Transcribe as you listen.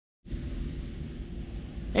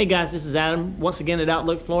Hey guys, this is Adam, once again at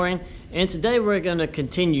Outlook Flooring, and today we're going to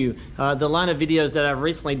continue the line of videos that I've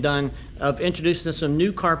recently done of introducing some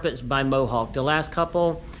new carpets by Mohawk. The last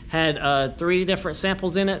couple had 3 different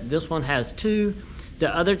samples in it. This one has 2.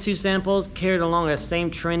 The other 2 samples carried along a same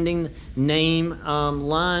trending name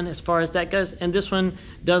line as far as that goes, and this one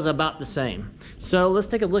does about the same. So let's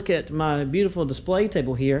take a look at my beautiful display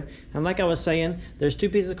table here. And like I was saying, there's 2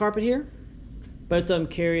 pieces of carpet here. Both of them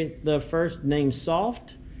carry the first name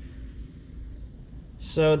Soft.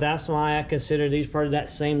 So that's why I consider these part of that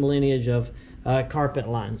same lineage of carpet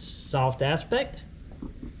lines. Soft Aspect,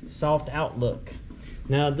 Soft Outlook.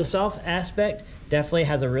 Now the Soft Aspect definitely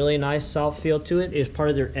has a really nice soft feel to it. It's part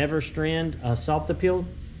of their Everstrand soft appeal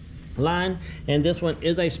line, and this one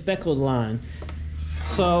is a speckled line.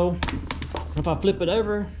 So if I flip it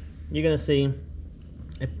over, you're gonna see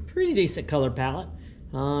a pretty decent color palette.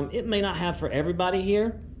 It may not have for everybody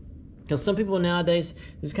here, because some people nowadays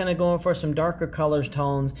is kind of going for some darker colors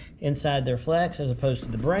tones inside their flex as opposed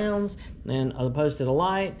to the browns and as opposed to the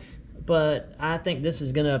light. But I think this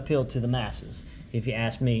is going to appeal to the masses, if you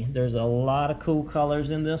ask me. There's a lot of cool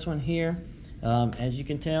colors in this one here, as you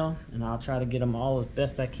can tell, and I'll try to get them all as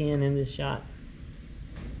best I can in this shot.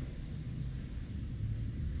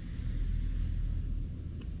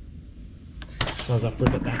 So as I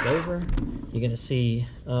flip it back over, you're going to see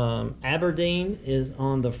Aberdeen is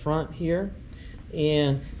on the front here,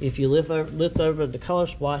 and if you lift over the color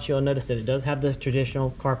swatch, you'll notice that it does have the traditional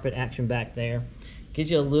carpet action back there. Gives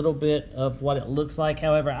you a little bit of what it looks like.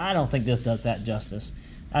 However, I don't think this does that justice.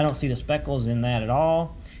 I don't see the speckles in that at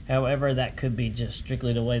all. However, that could be just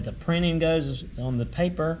strictly the way the printing goes on the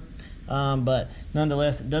paper, but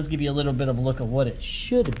nonetheless, it does give you a little bit of a look of what it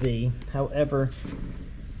should be. However,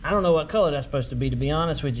 I don't know what color that's supposed to be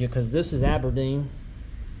honest with you, because this is Aberdeen,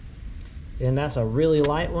 and that's a really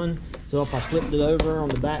light one. So if I flipped it over on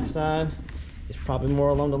the back side, it's probably more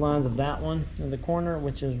along the lines of that one in the corner,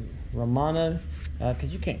 which is Romano,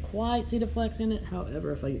 because you can't quite see the flex in it.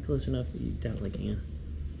 However, if I get close enough, you definitely can.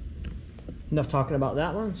 Enough talking about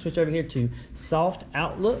that one. Switch over here to Soft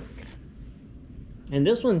Outlook, and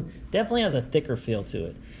this one definitely has a thicker feel to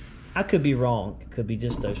it. I could be wrong. It could be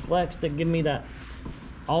just those flecks that give me that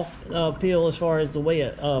off peel as far as the way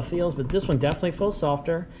it feels, but this one definitely feels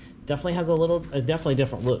softer. Definitely has a definitely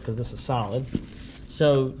different look because this is solid.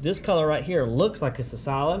 So this color right here looks like it's a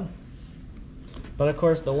solid, but of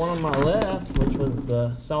course the one on my left, which was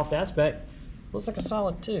the Soft Aspect, looks like a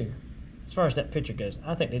solid too. As far as that picture goes,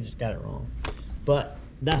 I think they just got it wrong, but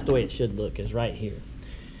that's the way it should look, is right here.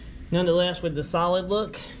 Nonetheless, with the solid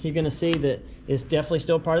look, you're going to see that it's definitely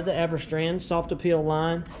still part of the Everstrand soft appeal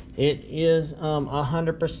line. It is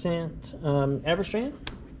 100% Everstrand.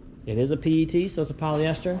 It is a PET, so it's a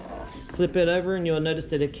polyester. Flip it over and you'll notice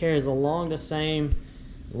that it carries along the same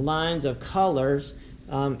lines of colors,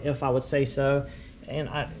 if I would say so. And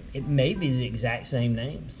it may be the exact same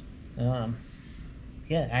names.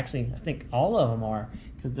 Yeah, actually, I think all of them are,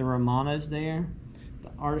 because the Romano's there,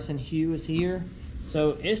 the Artisan Hue is here.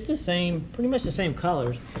 So it's the same, pretty much the same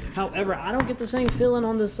colors. However, I don't get the same feeling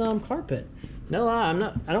on this carpet. No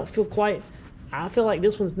lie, I don't feel quite, I feel like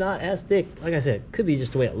this one's not as thick. Like I said, could be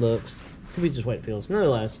just the way it looks, could be just the way it feels.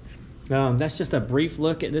 Nonetheless, that's just a brief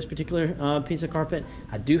look at this particular piece of carpet.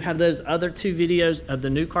 I do have those other 2 videos of the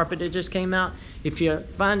new carpet that just came out. If you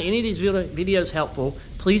find any of these videos helpful,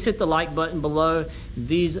 please hit the like button below.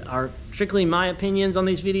 These are strictly my opinions on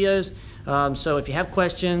these videos. So if you have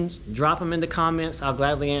questions, drop them in the comments. I'll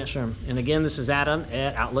gladly answer them. And again, this is Adam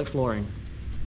at Outlook Flooring.